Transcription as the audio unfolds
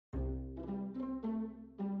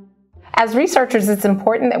As researchers, it's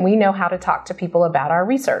important that we know how to talk to people about our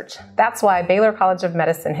research. That's why Baylor College of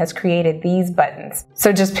Medicine has created these buttons.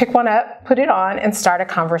 So just pick one up, put it on, and start a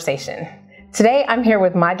conversation. Today, I'm here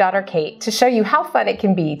with my daughter, Kate, to show you how fun it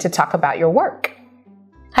can be to talk about your work.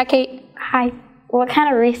 Hi, Kate. Hi. What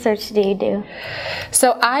kind of research do you do?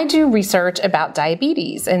 So I do research about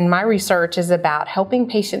diabetes, and my research is about helping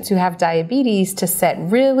patients who have diabetes to set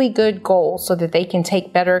really good goals so that they can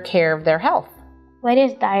take better care of their health. What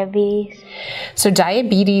is diabetes? So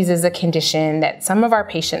diabetes is a condition that some of our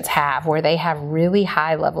patients have where they have really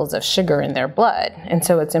high levels of sugar in their blood. And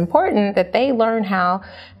so it's important that they learn how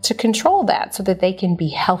to control that so that they can be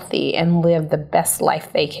healthy and live the best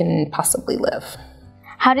life they can possibly live.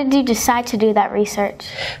 How did you decide to do that research?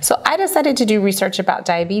 So I decided to do research about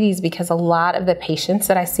diabetes because a lot of the patients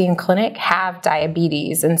that I see in clinic have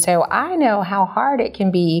diabetes. And so I know how hard it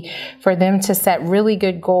can be for them to set really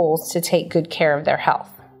good goals to take good care of their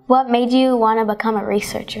health. What made you want to become a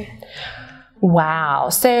researcher? Wow.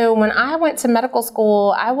 So when I went to medical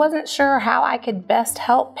school, I wasn't sure how I could best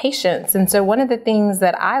help patients. And so one of the things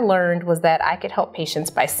that I learned was that I could help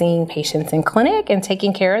patients by seeing patients in clinic and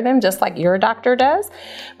taking care of them just like your doctor does.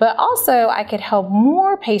 But also I could help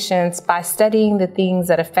more patients by studying the things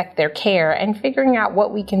that affect their care and figuring out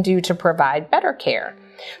what we can do to provide better care.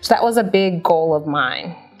 So that was a big goal of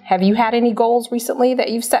mine. Have you had any goals recently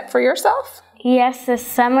that you've set for yourself? Yes, this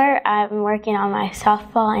summer I'm working on my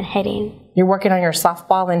softball and hitting. You're working on your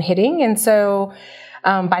softball and hitting, and so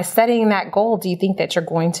by setting that goal, do you think that you're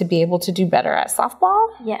going to be able to do better at softball?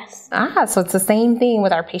 Yes. So it's the same thing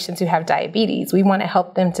with our patients who have diabetes. We want to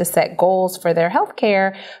help them to set goals for their health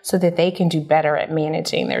care so that they can do better at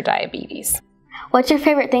managing their diabetes. What's your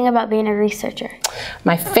favorite thing about being a researcher?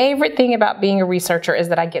 My favorite thing about being a researcher is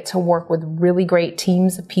that I get to work with really great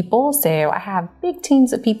teams of people. So I have big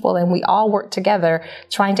teams of people and we all work together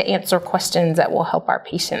trying to answer questions that will help our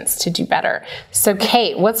patients to do better. So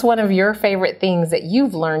Kate, what's one of your favorite things that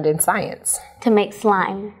you've learned in science? To make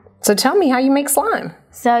slime. So tell me how you make slime.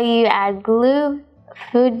 So you add glue,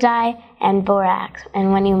 food dye, and borax.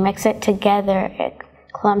 And when you mix it together, it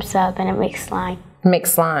clumps up and it makes slime. Make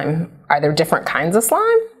slime. Are there different kinds of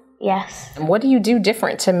slime? Yes. And what do you do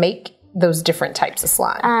different to make those different types of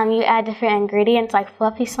slime? You add different ingredients like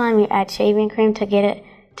fluffy slime. You add shaving cream to get it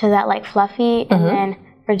to that like fluffy. And then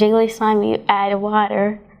for jiggly slime, you add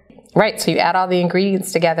water. Right, so you add all the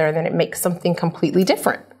ingredients together and then it makes something completely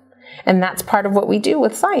different. And that's part of what we do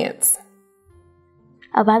with science.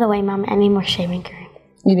 Oh, by the way, Mom, I need more shaving cream.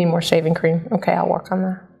 You need more shaving cream? Okay, I'll work on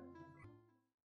that.